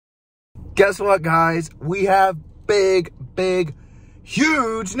Guess what, guys? We have big,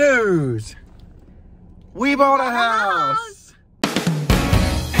 huge news. We bought a house.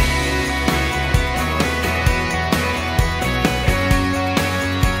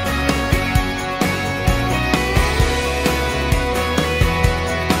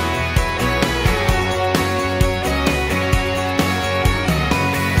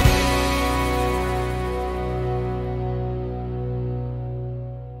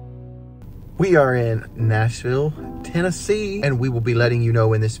 We are in Nashville, Tennessee, and we will be letting you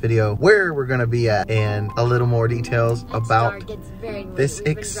know in this video where we're gonna be at and a little more details about this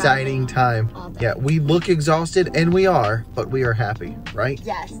exciting time. Yeah, we look exhausted and we are, but we are happy, right?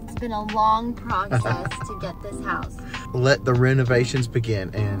 Yes, it's been a long process to get this house. Let the renovations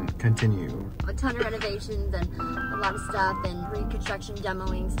begin and continue. A ton of renovations and a lot of stuff, and reconstruction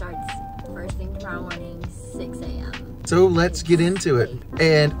demoing starts first thing tomorrow morning, 6 a.m. So let's get into it.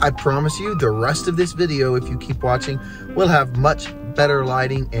 And I promise you, the rest of this video, if you keep watching, will have much better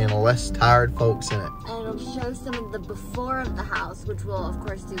lighting and less tired folks in it. And it'll show some of the before of the house, which we'll of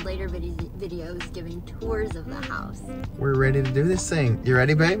course do later videos giving tours of the house. We're ready to do this thing. You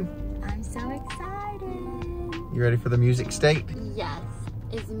ready, babe? I'm so excited. You ready for the music state? Yes.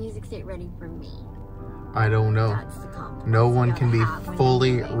 Is the music state ready for me? I don't know. That's the compliment. No one can be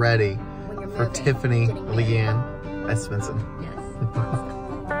fully ready for Tiffany Leanne Espensen. Yes.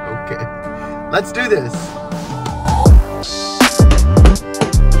 Okay, let's do this.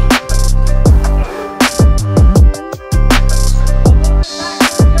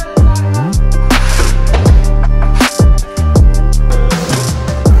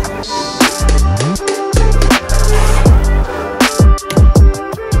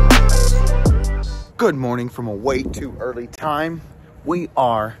 Good morning from a way too early time. We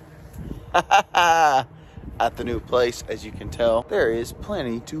are at the new place. As you can tell, there is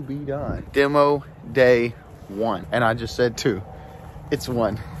plenty to be done. Demo day 1, and I just said 2. It's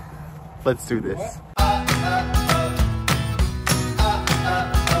 1. Let's do this.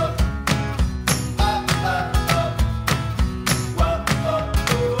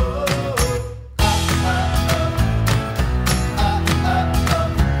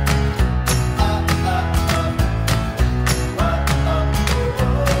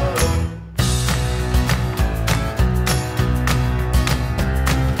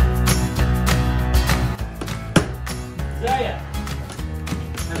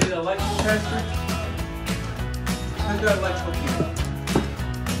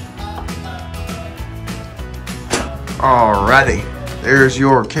 Alrighty, there's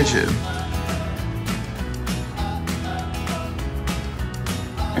your kitchen.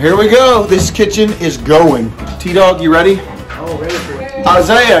 Here we go. This kitchen is going. T-Dog, you ready? Oh, ready for it.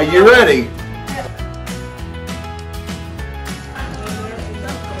 Isaiah, you ready?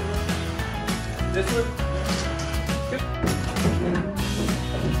 This one?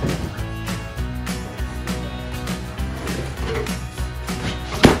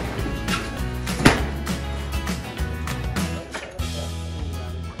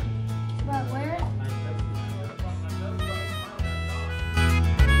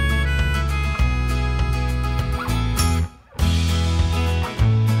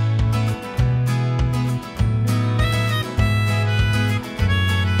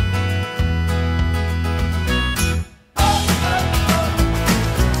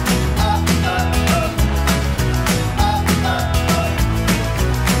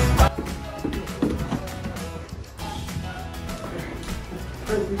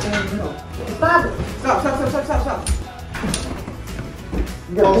 Stop.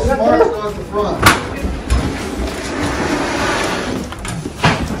 Oh, smart goes to front.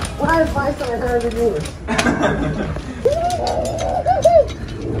 Why is my side higher than yours?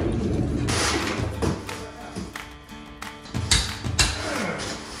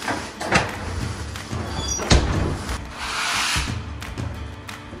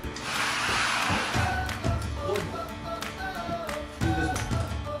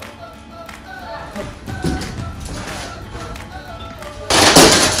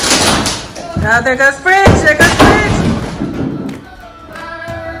 Now there goes Fridge, there goes Fridge.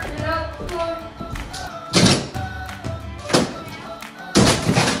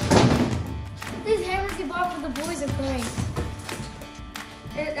 These hammers you bought for the boys are great.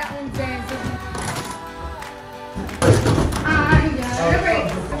 That one's there. I got a break.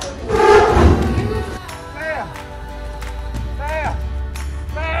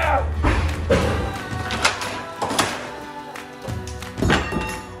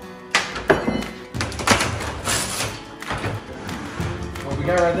 We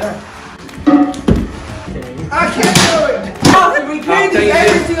got right there. I can't do it. We clean this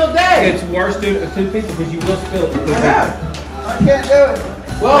every single day. it's worse doing it with 2 people because you will spill it. I can't do it.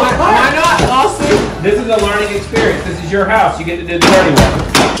 Well, why not, Lawson? This is a learning experience. This is your house. You get to do the dirty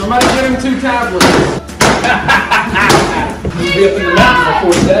work. Somebody get him 2 tablets. He'll be up in the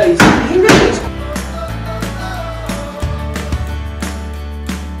mountains for 40 days.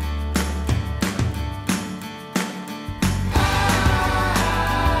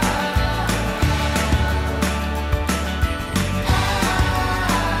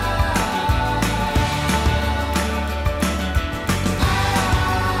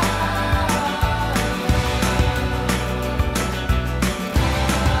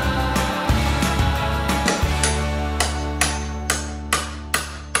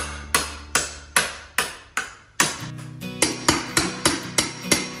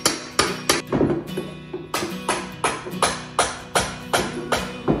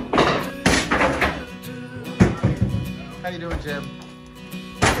 How you doing, Jim?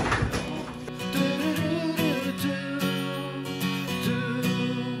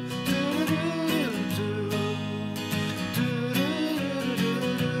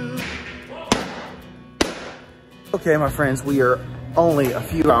 Okay, my friends, we are only a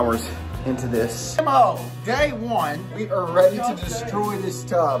few hours into this. Demo, day 1. We are ready to destroy this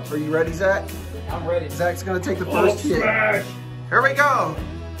tub. Are you ready, Zach? I'm ready. Zach's gonna take the first hit. Here we go.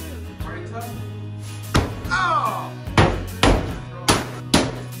 Oh!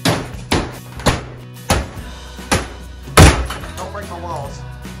 Don't break my walls.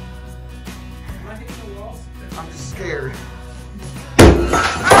 I'm just scared.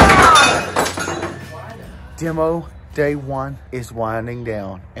 Demo day 1 is winding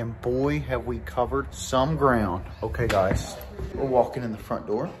down, and boy, have we covered some ground. Okay, guys, we're walking in the front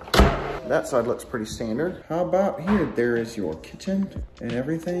door. That side looks pretty standard. How about here? There is your kitchen and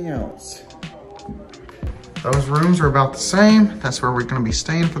everything else. Those rooms are about the same. That's where we're gonna be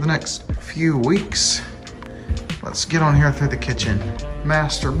staying for the next few weeks. Let's get on here through the kitchen.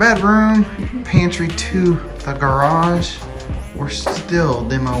 Master bedroom, pantry to the garage. We're still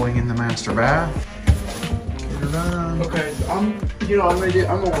demoing in the master bath. Get her done. Okay, so I'm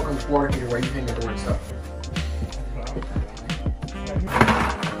gonna work on the floor here where you hang the door and stuff.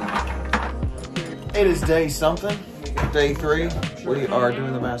 It is day something, day 3. We are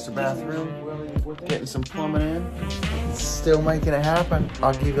doing the master bathroom, getting some plumbing in, still making it happen.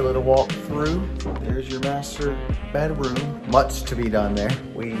 I'll give you a little walk through. There's your master bedroom. Much to be done there.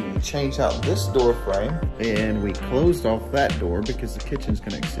 We changed out this door frame and we closed off that door because the kitchen's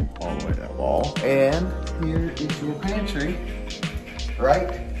gonna extend all the way to that wall. And here is your pantry,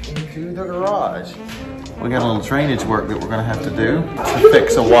 right into the garage. We got a little drainage work that we're gonna have to do to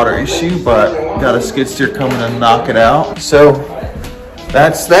fix a water issue, but got a skid steer coming to knock it out. So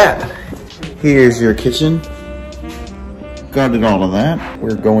that's that. Here's your kitchen. Gutted all of that.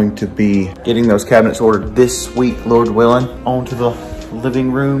 We're going to be getting those cabinets ordered this week, Lord willing, onto the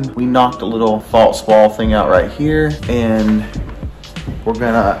living room. We knocked a little false wall thing out right here, and we're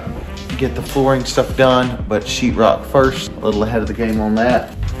gonna get the flooring stuff done, but sheetrock first. A little ahead of the game on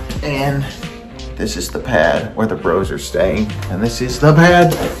that. And this is the pad where the bros are staying. And this is the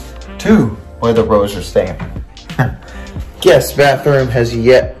pad 2 where the bros are staying. Guest bathroom has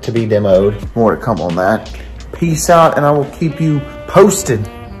yet to be demoed. More to come on that. Peace out, and I will keep you posted.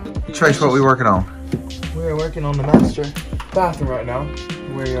 Trace, what are we working on? We are working on the master bathroom right now.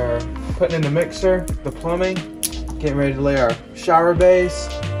 We are putting in the mixer, the plumbing, getting ready to lay our shower base,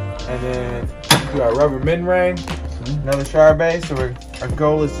 and then do our rubber mid-ring, another shower base. So our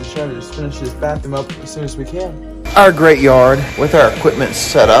goal is to try to just finish this bathroom up as soon as we can. Our great yard with our equipment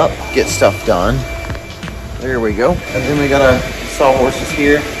set up, get stuff done. There we go. And then we got our sawhorses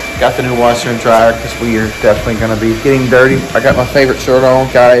here. Got the new washer and dryer because we are definitely gonna be getting dirty. I got my favorite shirt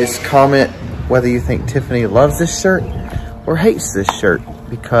on. Guys, comment whether you think Tiffany loves this shirt or hates this shirt,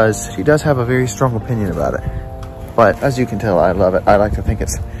 because she does have a very strong opinion about it. But as you can tell, I love it. I like to think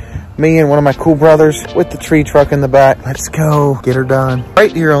it's me and one of my cool brothers with the tree truck in the back. Let's go get her done.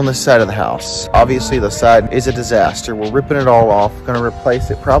 Right here on this side of the house. Obviously the side is a disaster. We're ripping it all off. Gonna replace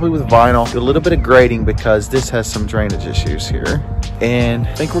it probably with vinyl. Do a little bit of grading because this has some drainage issues here. And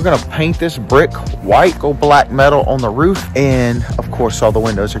I think we're gonna paint this brick white, go black metal on the roof. And of course all the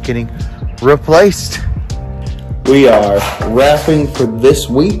windows are getting replaced. We are wrapping for this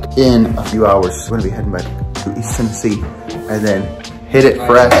week. In a few hours, we're gonna be heading back to East Tennessee and then hit it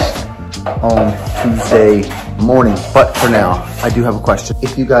fresh on Tuesday morning. But for now, I do have a question.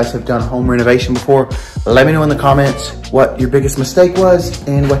 If you guys have done home renovation before, let me know in the comments what your biggest mistake was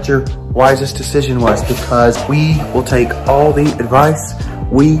and what your wisest decision was, because we will take all the advice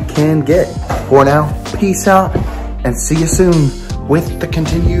we can get. For now, peace out and see you soon with the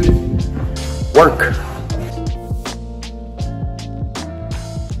continued work.